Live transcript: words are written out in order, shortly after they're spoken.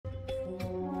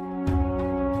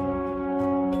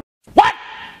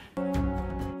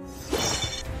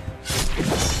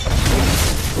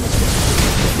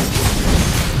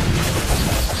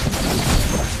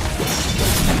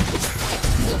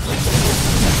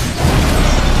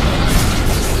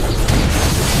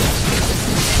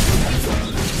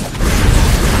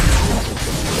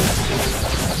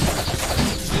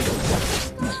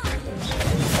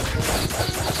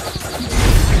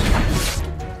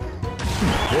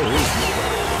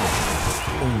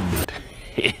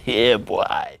Yeah,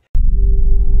 boy.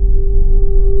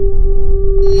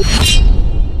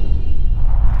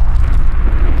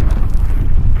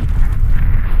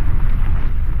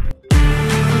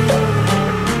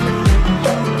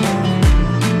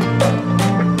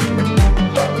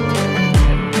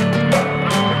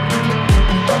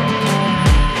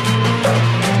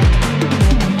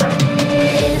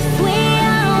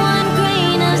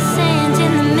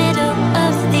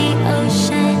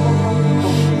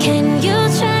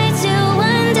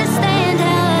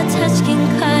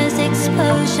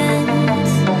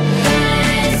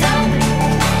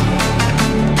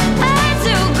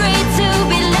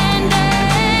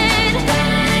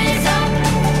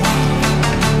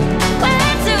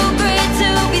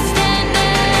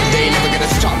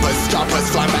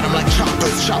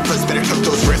 Choppers, better took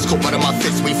those risks. Cold blood in my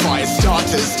fists, we fire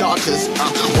starters.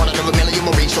 One out of a million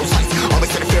will reach those heights.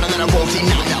 Always had a feeling that I won't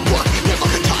deny that work. Never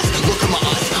could toss. Look in my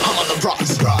eyes, I'm on the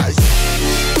rocks. Rise.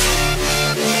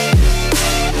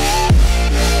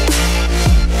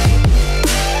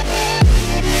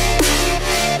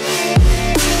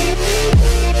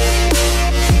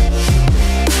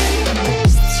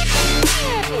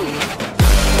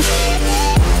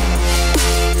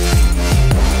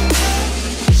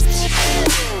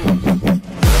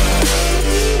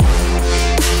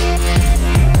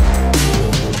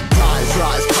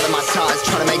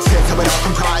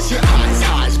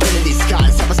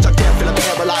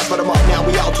 But I'm up now,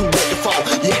 we all too late to fall.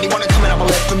 Yeah, anyone coming, I'ma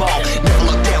lift them all. Never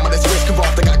look down when there's risk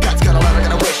involved. I got guts, got a lot, I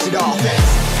gotta wish it off.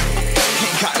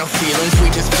 Ain't got no feelings, we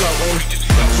just floating.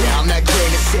 Yeah, I'm that grain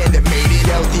of sand that made it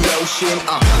out the ocean.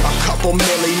 A couple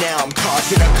milli now, I'm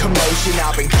causing a commotion.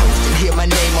 I've been coasting, hear my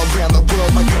name around the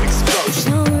world like an explosion.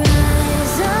 So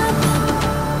rise up.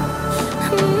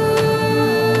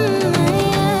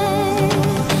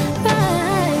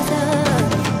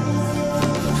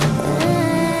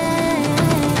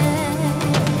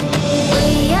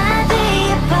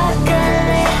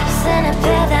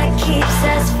 Keeps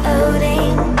us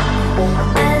floating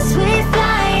as we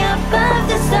fly above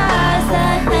the stars.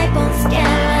 The night won't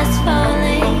scare us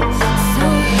falling. So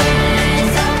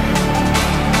rise up.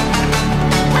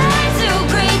 I'm too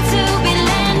great to be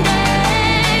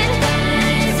landed.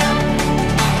 Rise up.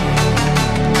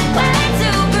 We're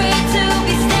too great to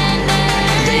be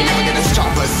standing. They ain't never gonna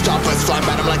stop us. Flying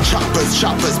by them like choppers.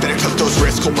 Better took those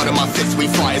risks. Cold blood in my fists, we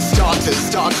fire starters.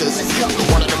 Let's go.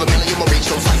 One out of a million will reach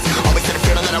those heights. Always had a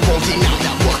feeling that I won't deny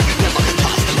that work. Never could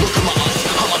toss. Look in my eyes,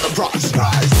 I'm on the rocks.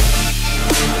 Rise.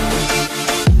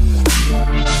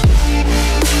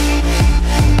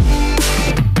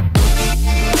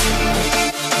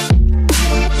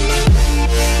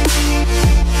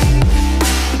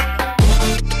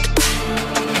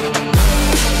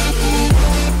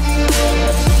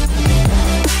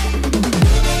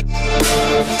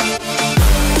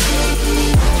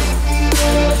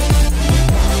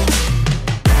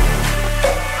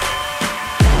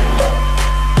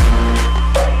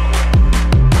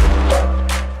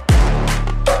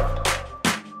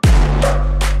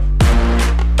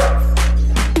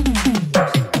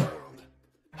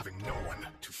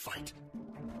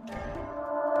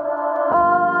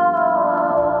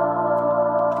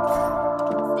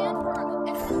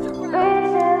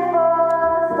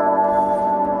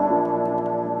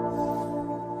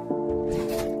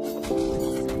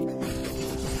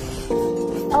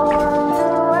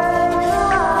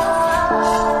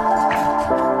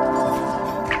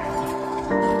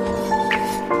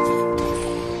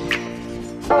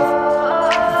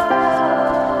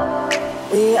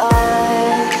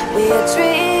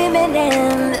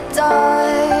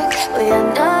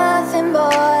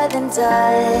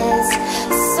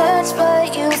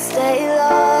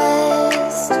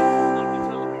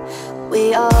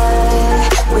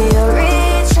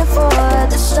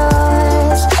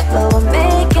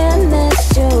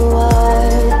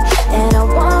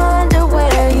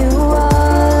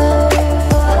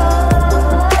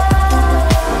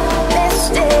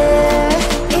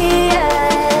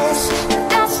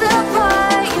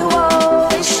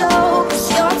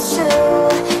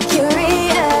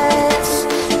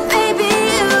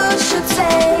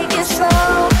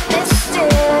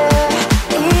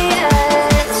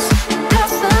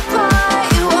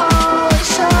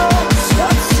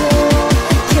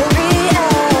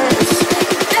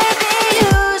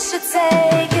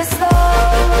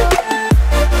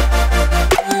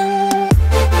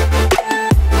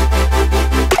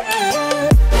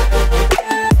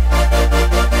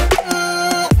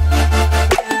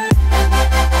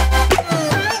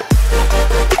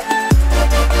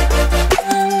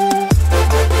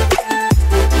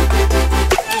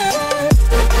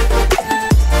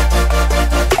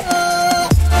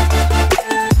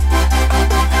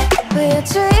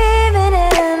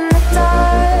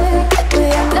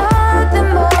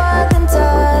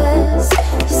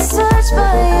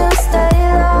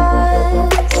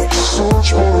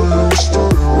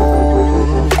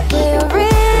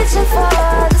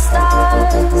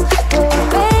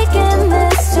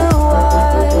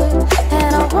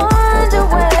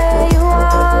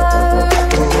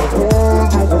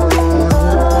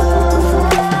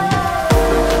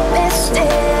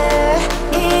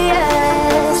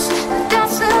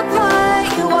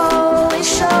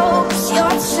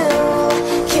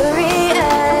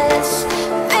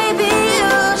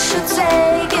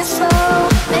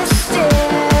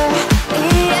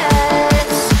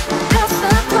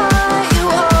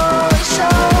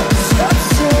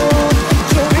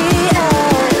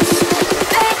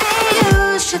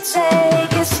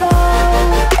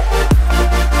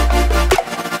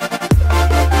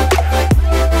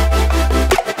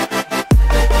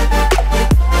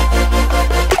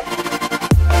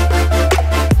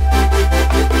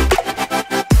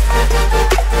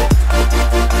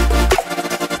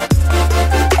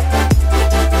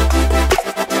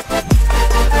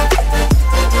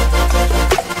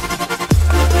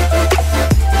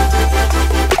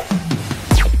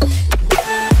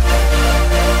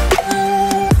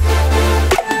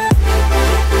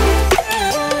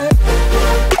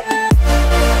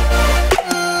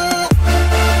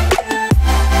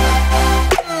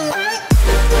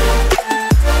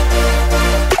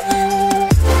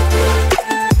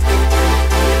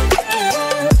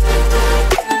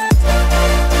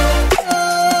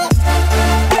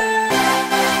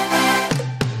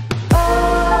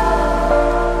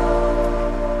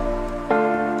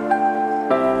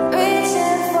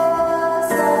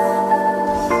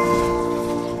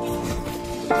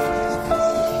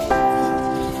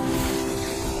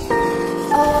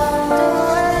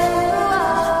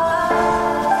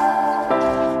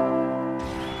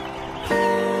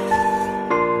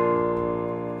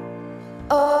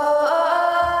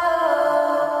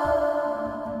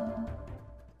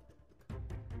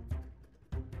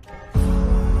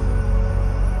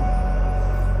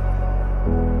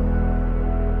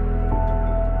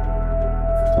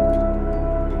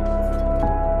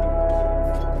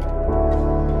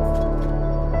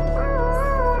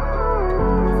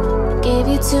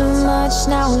 too much,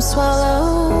 now I'm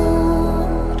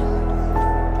swallowed.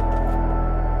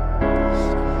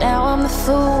 Now I'm the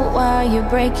fool while you're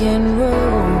breaking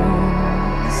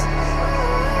rules.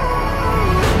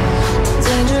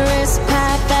 Dangerous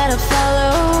path that I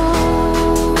follow.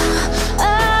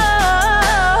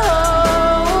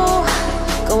 Oh,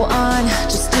 go on,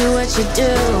 just do what you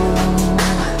do.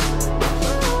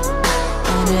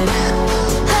 And it hurts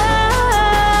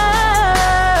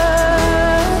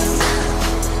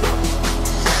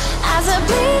as I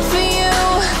bleed for you,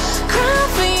 cry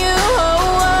for you.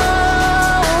 Oh,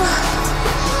 oh.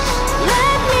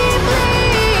 Let me bleed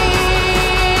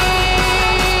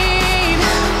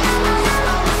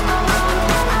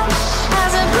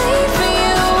as I bleed for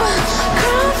you,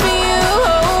 cry for you.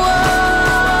 Oh,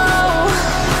 oh.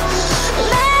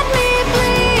 Let me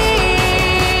bleed.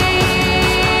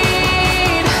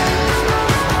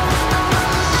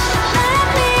 Let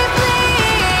me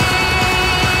bleed.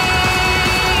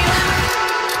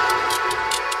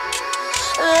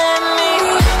 Let me.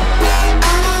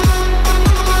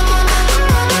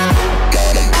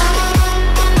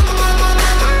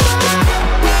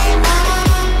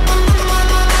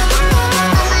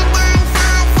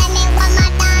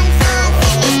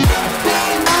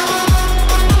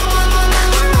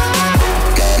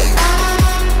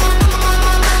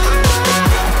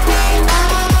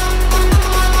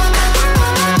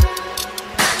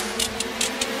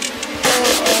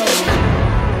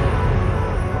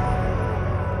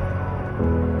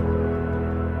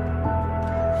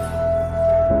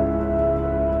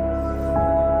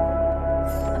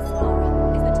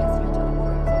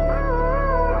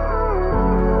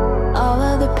 All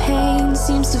of the pain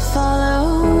seems to follow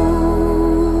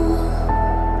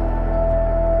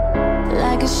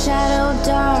like a shadow,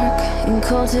 dark and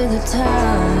cold to the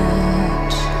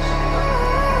touch.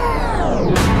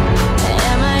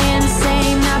 Am I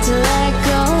insane not to let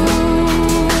go?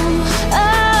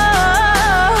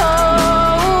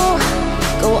 Oh,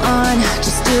 go on,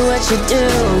 just do what you do.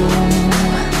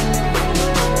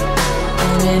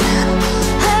 And it hurts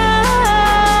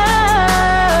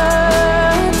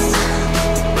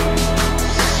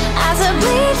as I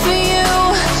bleed for you,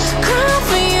 cry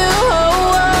for you.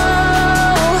 Oh,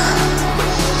 oh.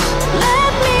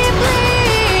 Let me bleed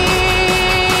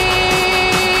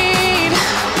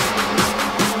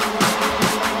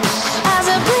as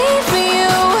I bleed for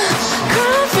you,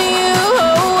 cry for you.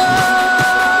 Oh,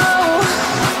 oh.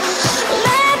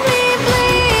 Let me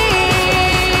bleed.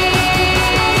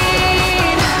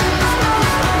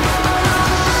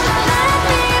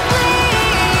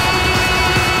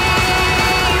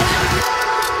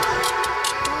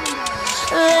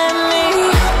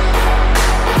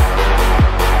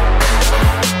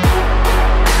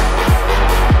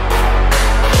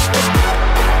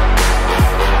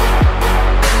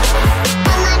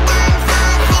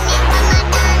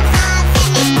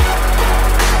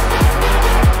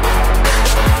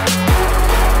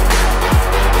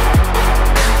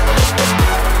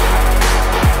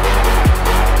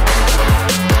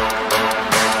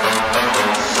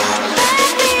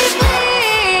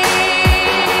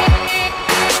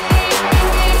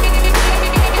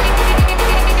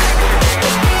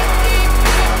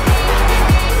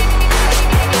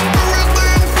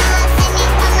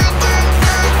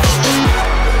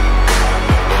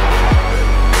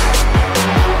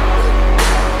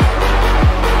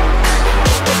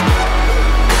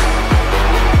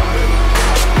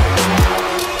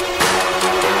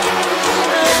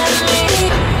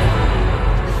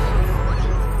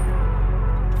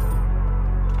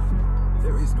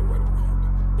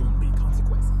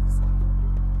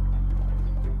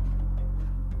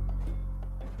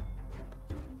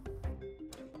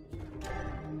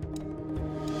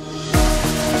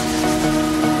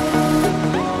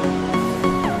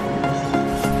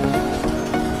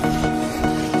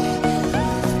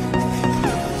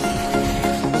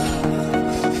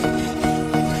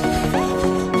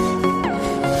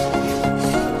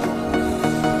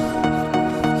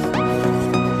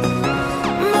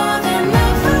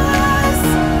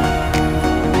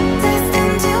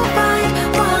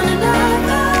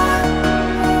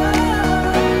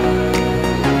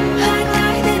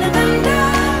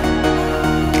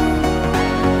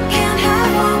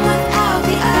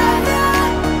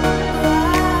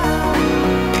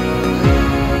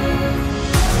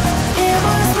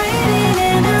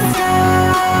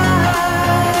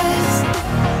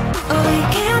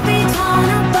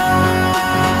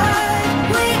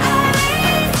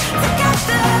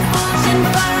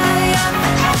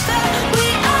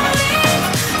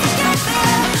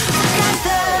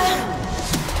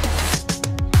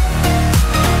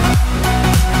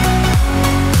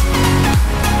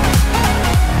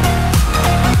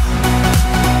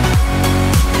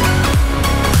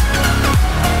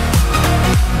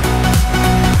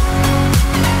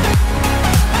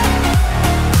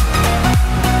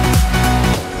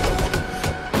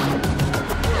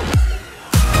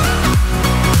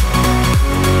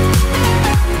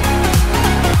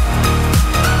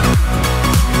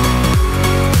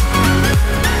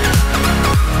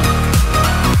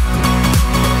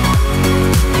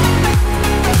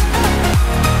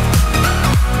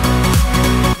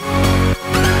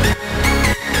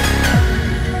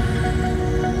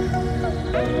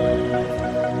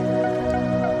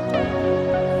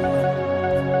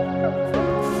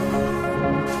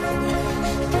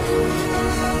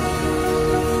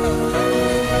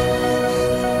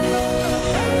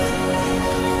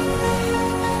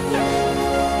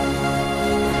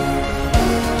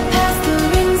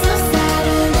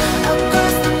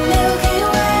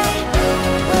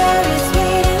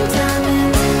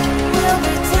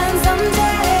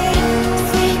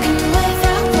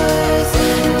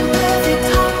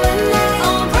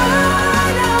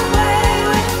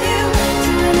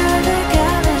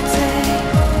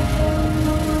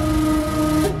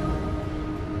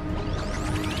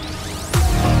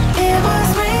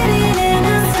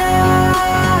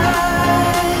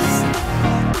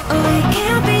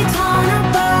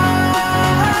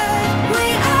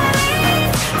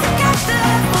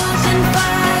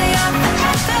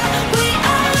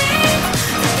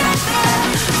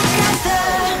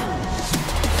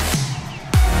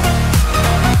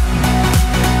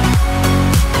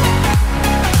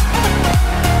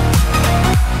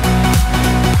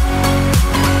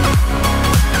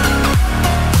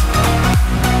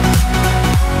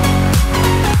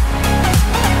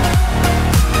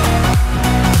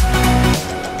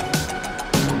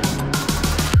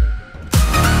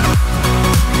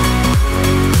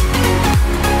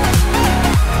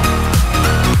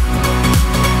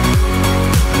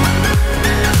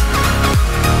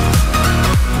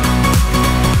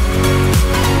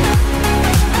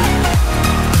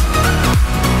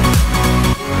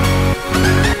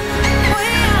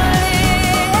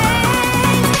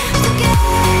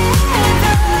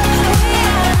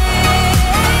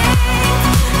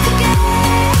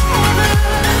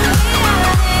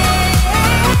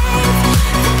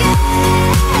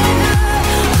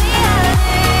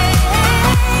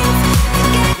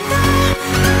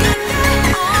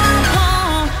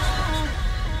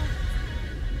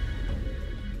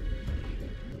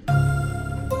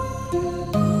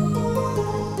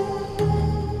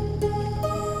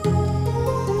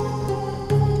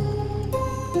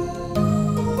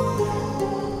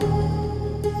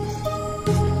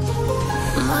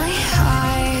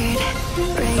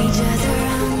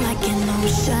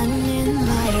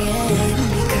 day.